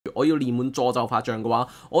我要練滿詛咒法杖嘅話，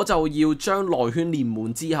我就要將內圈練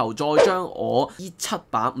滿之後，再將我呢7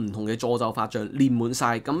把唔同嘅詛咒法杖練滿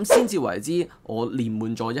晒，咁先至為之我練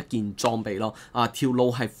滿咗一件裝備咯。條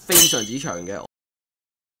路係非常之長嘅。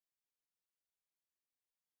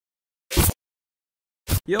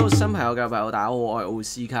Yo， 新朋友嘅朋友，大家好，我係奧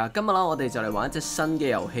斯卡。今日啦，我哋就嚟玩一隻新嘅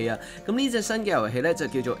遊戲啊。咁呢隻新嘅遊戲咧就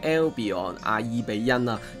叫做 Albion 阿爾比恩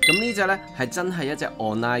啊。咁呢隻咧係真係一隻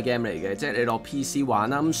online game 嚟嘅，即係你落 PC 玩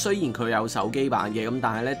啦。咁雖然佢有手機版嘅，咁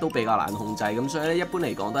但係咧都比較難控制。咁所以咧一般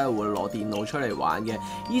嚟講都係會攞電腦出嚟玩嘅。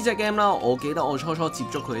呢隻 game 啦，我記得我初接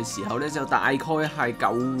觸佢嘅時候咧，就大概係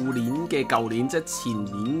舊年即係前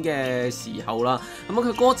年嘅時候啦。咁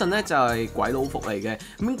佢嗰陣咧就係鬼佬服嚟嘅。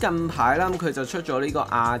咁近排啦，佢就出咗呢個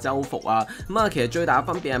亞洲服啊，其實最大嘅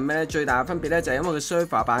分別係咩咧？最大嘅分別咧就係因為佢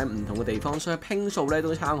server 擺喺唔同嘅地方，所以拼數咧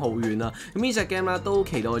都差好遠啊。咁呢隻 game 咧都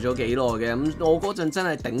期待咗幾耐嘅，咁我嗰陣真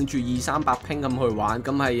係頂住200-300拼咁去玩，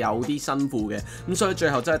咁係有啲辛苦嘅，咁所以最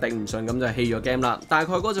後真係頂唔順，咁就棄咗 game 啦。大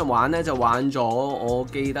概嗰陣玩咧就玩咗，我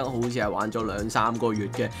記得好似係玩咗2-3個月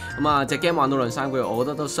嘅，咁隻 game 玩到2-3個月，我覺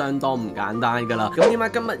得都相當唔簡單㗎啦。咁點解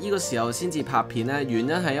今日呢個時候先至拍片咧？原因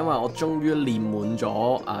係因為我終於練滿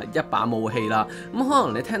咗一把武器啦。咁可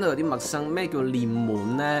能你聽到有啲陌生，咩叫練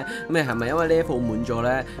滿呢？咩係咪因為 level 滿咗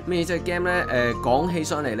呢？咩隻 game 咧？講起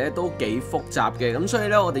上嚟咧都幾複雜嘅，咁所以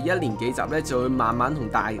咧我哋一連幾集咧就會慢慢同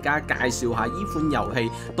大家介紹下呢款遊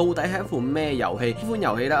戲到底係一款咩遊戲。呢款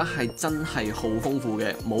遊戲咧係真係好豐富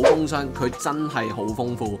嘅，冇工商，佢真係好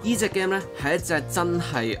豐富。呢隻 game 咧係一隻真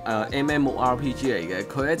係MMORPG 嚟嘅，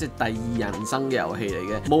佢係一隻第二人生嘅遊戲嚟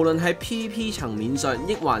嘅。無論係 PVP 層面上，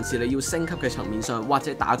亦還是你要升級嘅層面上，或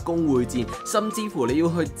者打公會戰，甚至乎你要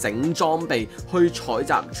去整裝備、去採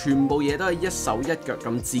集，全部嘢都係一手一腳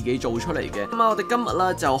咁自己做出嚟嘅。咁我哋今日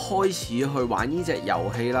啦就開始去玩呢隻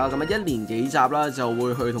遊戲啦。咁一連幾集啦就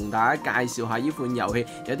會去同大家介紹下呢款遊戲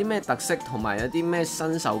有啲咩特色，同埋有啲咩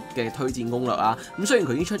新手嘅推薦攻略啊。咁雖然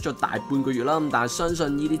佢已經出咗大半個月啦，咁但係相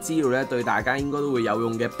信呢啲資料咧對大家應該都會有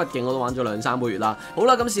用嘅。畢竟我都玩咗2-3個月啦。好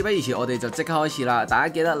啦，咁事不宜遲，我哋就即刻開始啦。大家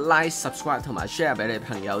記得 like、subscribe 同埋 share 俾你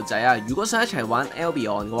朋友仔啊。如果想一齊玩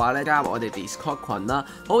Albion 嘅話咧，加入我哋 Discord 群啦。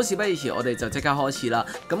好，事不宜遲，我哋就即刻開始啦。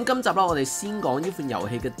咁今集啦，我哋先講呢款遊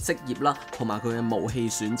戲嘅職業啦，同埋佢嘅武器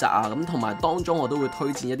選擇啊。咁同埋當中我都會推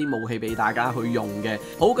薦一啲武器俾大家去用嘅。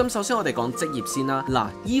好，咁首先我哋講職業先啦。嗱，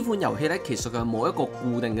呢款遊戲咧其實佢係冇一個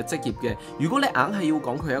固定嘅職業嘅。如果你硬係要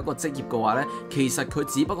講佢係一個職業嘅話咧，其實佢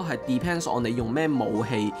只不過係 depends on 你用咩武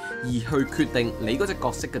器而去決定你嗰隻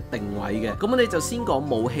角色嘅定位嘅。咁我哋就先講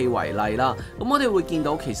武器為例啦。咁我哋會見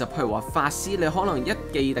到其實譬如話法師，你可能一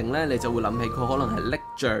記定咧，你就會諗起佢可能係拎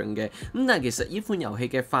杖嘅。咁但係其實呢款遊戲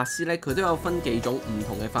嘅法師咧，佢都有分幾種唔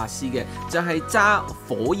同嘅法師嘅，就係揸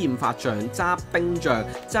火焰法杖、揸冰杖、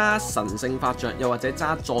揸神聖法杖，又或者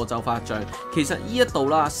揸詛咒法杖。其實呢一度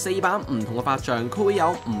啦，4把唔同嘅法杖，佢會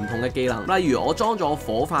有唔同嘅技能。例如我裝咗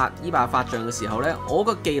火法呢把法杖嘅時候咧，我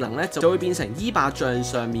個技能咧就會變成呢把杖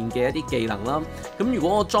上面嘅一啲技能啦。咁如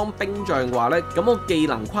果我裝冰杖嘅話咧，咁我技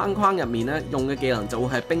能框入面咧用嘅技能就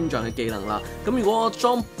會係冰杖嘅技能啦。咁如果我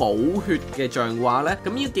裝補血嘅杖嘅話咧，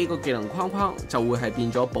咁呢幾個技能框就會係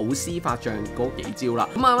變咗保師法杖嗰幾招啦。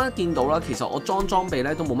咁慢慢見到啦，其實我裝備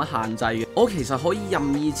咧都冇乜限制嘅。我其實可以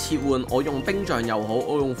任意切換，我用冰杖又好，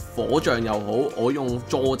我用火杖又好，我用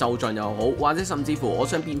詛咒杖又好，或者甚至乎我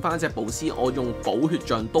想變翻一隻保師，我用寶血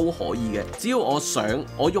杖都可以嘅。只要我想，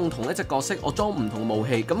我用同一隻角色，我裝唔同武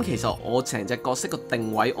器，咁其實我成隻角色個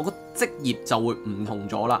定位，我個職業就會唔同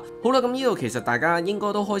咗啦。好啦，咁呢度其實大家應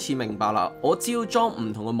該都開始明白啦。我只要裝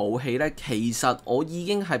唔同嘅武器咧，其實我已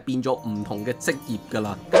經係變咗唔同嘅職業噶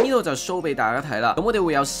啦。咁呢度就 show 俾大家睇啦。咁我哋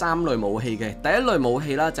會有3類武器嘅。第一類武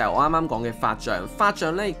器啦，就係我啱啱講嘅法杖。法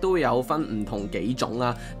杖咧亦都會有分唔同幾種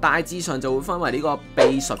啊。大致上就會分為呢個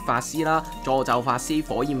秘術法師啦、詛咒法師、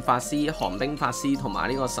火焰法師、寒冰法師同埋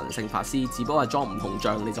呢個神聖法師。只不過係裝唔同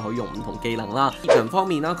杖，你就可以用唔同技能啦。技能方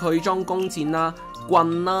面啦，佢可以裝弓箭啦、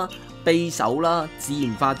棍啦、匕首啦、自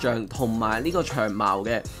然法杖同埋呢個長矛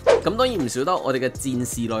嘅。咁當然唔少得我哋嘅戰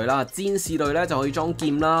士類啦，戰士類咧就可以裝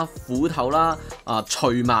劍啦、斧頭啦、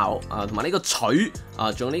錘矛同埋呢個錘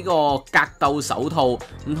仲有呢個格鬥手套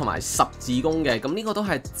咁同埋十字弓嘅。咁呢個都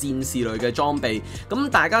係戰士類嘅裝備。咁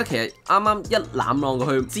大家其實啱啱一攬落過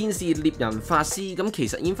去，戰士、獵人、法師，咁其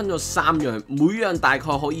實已經分咗3樣，每樣大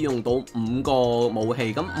概可以用到5個武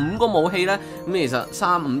器。咁5個武器咧，咁其實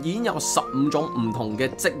3、5已經有15種唔同嘅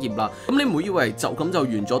職業啦。咁你唔好以為就咁就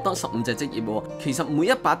完咗得15隻職業喎，其實每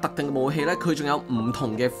一把特定嘅武器咧，佢仲有唔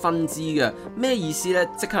同嘅分支嘅。咩意思咧？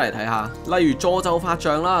即刻嚟睇下。例如詛咒法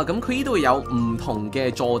杖啦，咁佢呢度有唔同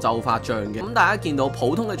嘅詛咒法杖嘅。咁大家見到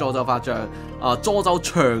普通嘅詛咒法杖、詛咒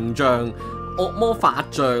長杖、惡魔法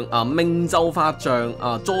杖命咒法杖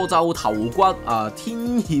詛咒頭骨天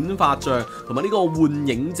譴法杖同埋呢個幻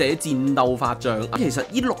影者戰鬥法杖。其實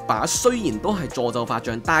呢6把雖然都係詛咒法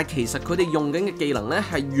杖，但係其實佢哋用緊嘅技能咧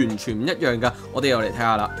係完全唔一樣噶。我哋又嚟睇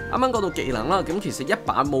下啦。啱啱講到技能啦，咁其實一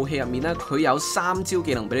把武器入面咧，佢有3招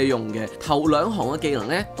技能俾你用嘅。頭2行嘅技能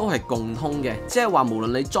咧都係共通嘅，即係話無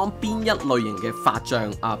論你裝邊一類型嘅法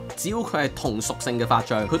杖只要佢係同屬性嘅法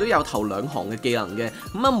杖，佢都有頭2行嘅技能嘅。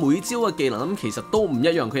每招嘅技能其實都唔一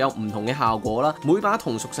樣，佢有唔同嘅效果啦。每把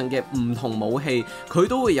同屬性嘅唔同武器，佢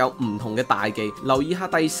都會有唔同嘅大技。留意下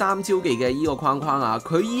第3招技嘅呢個框框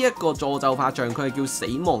佢呢一個詛咒法杖，佢係叫死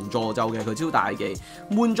亡詛咒嘅，佢招大技。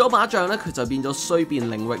換咗把杖咧，佢就變咗衰變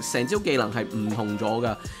領域，成招技能係唔同咗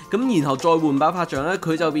噶。咁然後再換把法杖咧，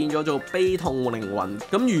佢就變咗做悲痛靈魂。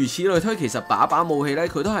咁如此類推，其實把武器咧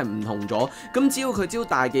佢都係唔同咗。咁只要佢招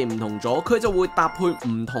大技唔同咗，佢就會搭配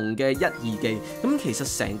唔同嘅1、2技。咁其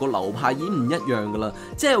實成個流派已經唔一樣噶啦。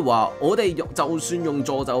即係話我哋就算用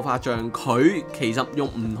詛咒法杖，佢其實用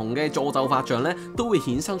唔同嘅詛咒法杖咧，都會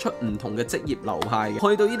衍生出唔同嘅職業流派嘅。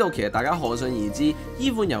去到呢度，其實大家可想而知，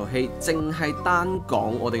呢款遊戲淨係單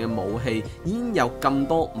講我哋嘅武器，已經有咁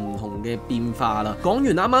多唔同嘅變化啦。講完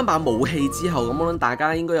啱啱把武器之後，咁我諗大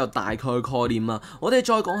家應該有大概概念啦。我哋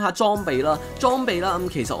再講下裝備啦，咁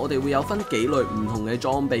其實我哋會有分幾類唔同嘅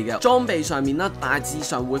裝備嘅。裝備上面咧，大致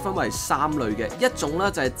上會分為3類嘅。一種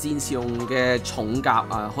咧就係戰士用嘅重甲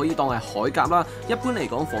可以當係鎧甲啦，一般嚟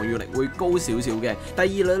講防禦力會高少少嘅。第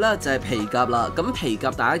2類咧就係皮甲啦，咁皮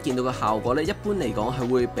甲大家見到嘅效果咧，一般嚟講係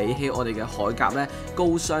會比起我哋嘅鎧甲咧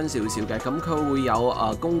高雙少少嘅，咁佢會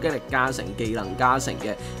有攻擊力加成、技能加成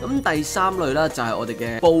嘅。咁第3類咧就係我哋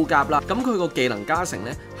嘅布甲啦，咁佢個技能加成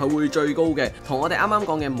咧係會最高嘅，同我哋啱啱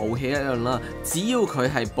講嘅武器一樣啦。只要佢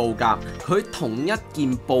係布甲，佢同一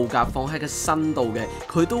件布甲放喺個身度嘅，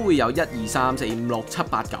佢都會有1、2、3、4、5、6、7、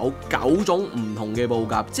8、9種唔同嘅布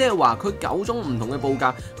甲，即係話佢9種唔同嘅布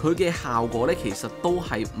甲，佢嘅效果咧其實都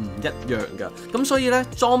係唔一樣噶。咁所以咧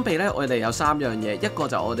裝備咧我哋有3樣嘢，一個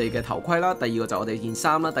就我哋嘅頭盔啦，第2個就我哋件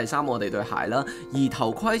衫啦，第3我哋對鞋啦。而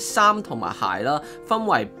頭盔、衫同埋鞋啦，分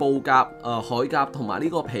為布甲、鎧甲同埋呢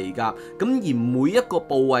個皮甲。咁而每一個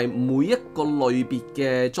部位、每一個類別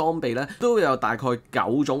嘅裝備咧，都會有大概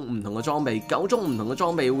9種唔同嘅裝備，9種唔同嘅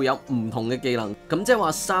裝備會有唔同嘅技能。咁即係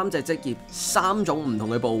話3隻職業、3種唔同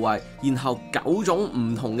嘅部位，然後9種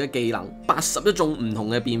唔同嘅技能，81種唔同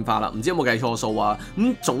嘅變化啦。唔知有冇計錯數啊？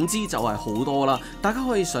咁總之就係好多啦。大家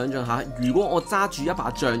可以想象下，如果我揸住一把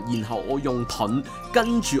杖，然後我用盾，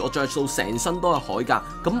跟住我着到成身都係鎧甲，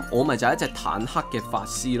咁我咪就係一隻坦克嘅法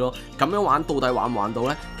師咯。咁樣玩到底玩唔玩到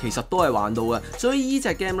呢？其實都係玩到嘅。所以呢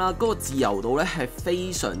隻 game 啦，嗰個自由度咧係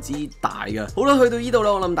非常之大嘅。好啦，去到呢度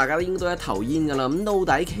咧，我諗大家都應該都一頭煙噶啦。咁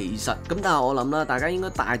到底其實咁，但係我諗啦，大家應該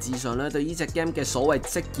大致上咧對呢隻 game 嘅所謂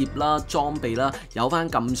職業啦、裝備啦，有翻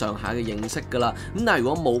咁上下嘅認識噶啦。咁但係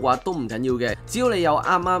如果冇嘅話都唔緊要嘅，只要你有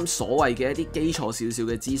啱啱所謂嘅一啲基礎少少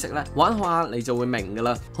嘅知識咧，玩下你就會明噶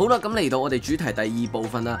啦。好啦，咁嚟到我哋主題第2部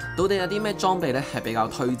分啦，到底有啲咩裝備咧係比較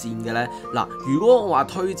推薦嘅呢？嗱，如果我話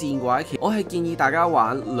推薦嘅話，我係建議大家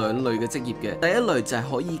玩2類嘅職業嘅。第一類就係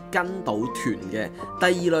可以跟到團嘅，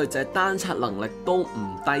第2類就係單刷能力都唔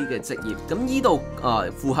低嘅職業。咁呢度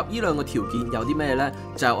符合呢2個條件有啲咩呢？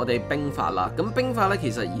就係我哋兵法啦。咁兵法咧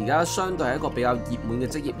其實而家相對係一個比較熱門嘅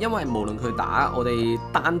職業，因為無論佢打我哋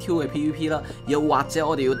單挑嘅 PVP 啦，又或者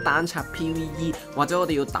我哋要單刷 PVE， 或者我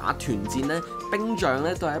哋要打團戰呢，兵將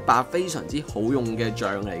咧都係一把非常之好用嘅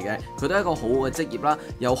杖嚟嘅。佢都係一個好好嘅職業啦。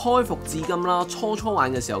由開服至今啦，初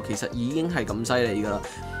玩嘅時候其實已經係咁犀利噶啦。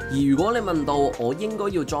而如果你問到我應該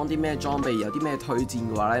要裝啲咩裝備，有啲咩推薦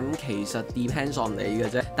嘅話咧，咁其實 depends on 你嘅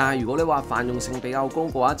啫。但係如果你話泛用性比較高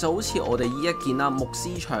嘅話，就好似我哋呢一件啦，牧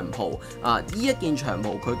師長袍呢一件長袍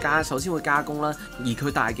佢首先會加工啦，而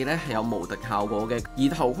佢大技咧係有無敵效果嘅。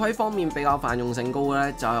而頭盔方面比較泛用性高嘅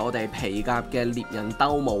咧，就係我哋皮甲嘅獵人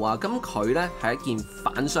兜帽啊。咁佢咧係一件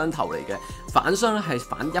反傷頭嚟嘅，反傷咧係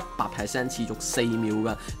反100%持續4秒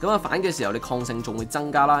嘅。咁啊反嘅時候你抗性仲會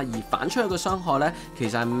增加啦，而反出去嘅傷害咧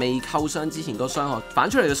其實係未扣傷之前個傷害，反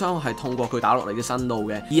出嚟嘅傷害係痛過佢打落嚟嘅身度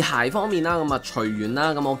嘅。而鞋方面啦，咁啊隨緣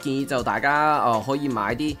啦，咁我建議就大家可以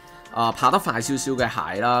買啲跑得快少少嘅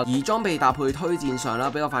鞋啦。而裝備搭配推薦上啦，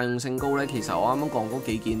比較泛用性高呢，其實我啱啱講嗰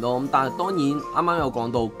幾件咯。咁但係當然啱啱有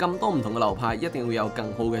講到咁多唔同嘅流派，一定會有更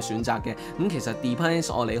好嘅選擇嘅。咁其實 depends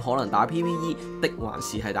on 你可能打 PVE 的還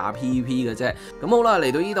是係打 PVP 嘅啫。咁好啦，嚟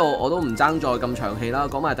到呢度我都唔爭再咁長氣啦，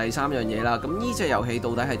講埋第3樣嘢啦。咁呢隻遊戲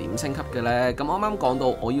到底係點升級嘅呢？咁啱啱講到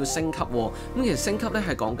我要升級喎。咁其實升級呢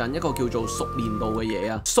係講緊一個叫做熟練度嘅嘢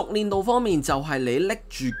啊。熟練度方面就係你拎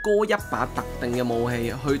住嗰一把特定嘅武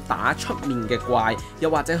器去打打出面嘅怪，又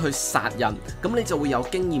或者去殺人，咁你就會有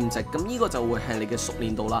經驗值，咁呢個就會係你嘅熟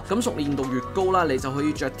練度啦。咁熟練度越高啦，你就可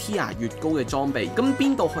以着 tier 越高嘅裝備。咁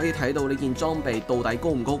邊度可以睇到呢件裝備到底高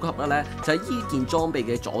唔高級呢？就係呢件裝備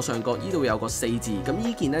嘅左上角呢度有個4字，咁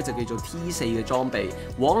呢件呢就叫做 T4 嘅裝備。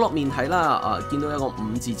往落面睇啦，見到一個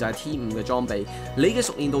5字就係 T5 嘅裝備。你嘅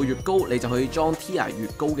熟練度越高，你就可以裝 tier 越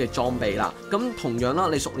高嘅裝備啦。咁同樣啦，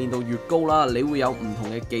你熟練度越高啦，你會有唔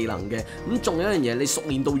同嘅技能嘅。咁仲有一樣嘢，你熟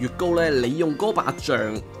練度越高呢，你用嗰把杖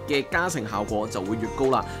嘅加成效果就會越高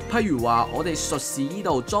啦。譬如話我哋術士呢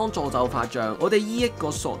度裝詛咒法杖，我哋呢一個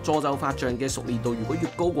詛咒法杖嘅熟練度如果越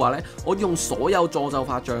高嘅話呢，我用所有詛咒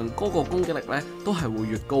法杖嗰個攻擊力呢都係會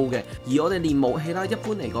越高嘅。而我哋練武器啦，一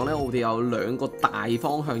般嚟講呢，我哋有2個大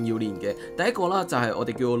方向要練嘅。第一個啦就係我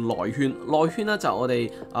哋叫做內圈，內圈呢就係我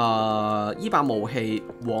哋依把武器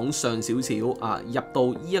往上少少入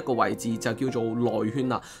到呢一個位置就叫做內圈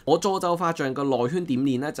啦。我詛咒法杖嘅內圈點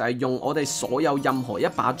練呢？就係用我哋所有任何一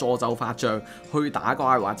把詛咒法杖去打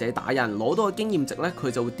怪或者打人，攞到嘅經驗值呢，佢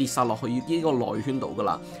就會跌晒落去呢個內圈度噶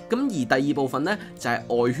啦。咁而第二部分呢，就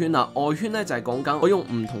係外圈啦，外圈呢，就係講緊我用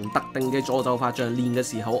唔同特定嘅詛咒法杖練嘅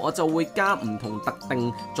時候，我就會加唔同特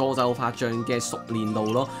定詛咒法杖嘅熟練度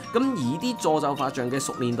咯。咁而啲詛咒法杖嘅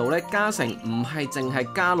熟練度呢，加成唔係淨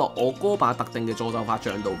係加落我嗰把特定嘅詛咒法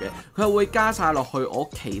杖度嘅，佢係會加晒落去我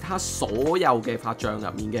其他所有嘅法杖入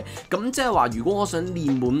面嘅。咁即係話，如果我想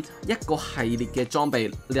練滿一個系列嘅裝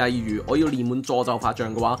備，例如我要練滿詛咒法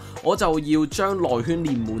杖嘅話，我就要將內圈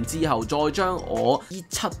練滿之後，再將我呢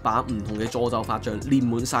7把唔同嘅詛咒法杖練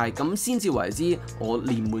滿晒，咁先至為之我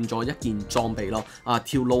練滿咗一件裝備咯。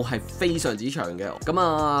條路係非常之長嘅。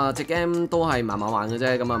咁隻 game 都係慢慢玩嘅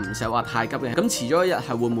啫，咁唔使話太急嘅。咁遲咗一日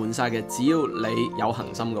係會滿晒嘅，只要你有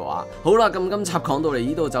恆心嘅話。好啦，咁今集講到嚟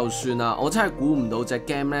呢度就算啦。我真係估唔到隻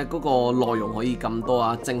game 呢嗰個內容可以咁多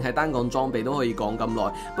啊，淨係單講裝備都可以講咁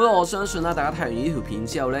耐。不過我相信啦，大家睇完呢條片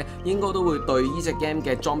之後呢，應該都會對呢隻 game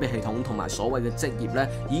嘅裝備系統同埋所謂嘅職業呢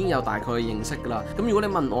已經有大概嘅認識㗎啦。咁如果你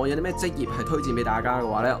問我有啲咩職業係推薦俾大家嘅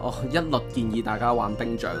話呢，我一律建議大家玩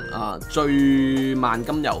兵將最萬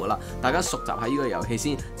金油㗎啦。大家熟習喺呢個遊戲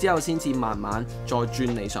先，之後先至慢慢再轉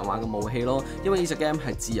嚟想玩個武器咯。因為呢隻 game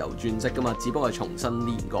係自由轉職㗎嘛，只不過係重新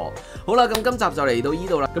練過。好啦，咁今集就嚟到呢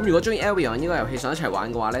度啦。咁如果中意 Albion 呢個遊戲想一齊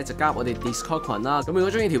玩嘅話呢，就加入我哋 Discord 群啦。咁如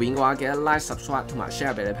果中意條片嘅話，記得 like、subscribe 同埋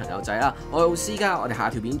share 俾你朋友仔啦。我係奧斯卡，我哋下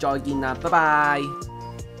條片再見啦，拜拜。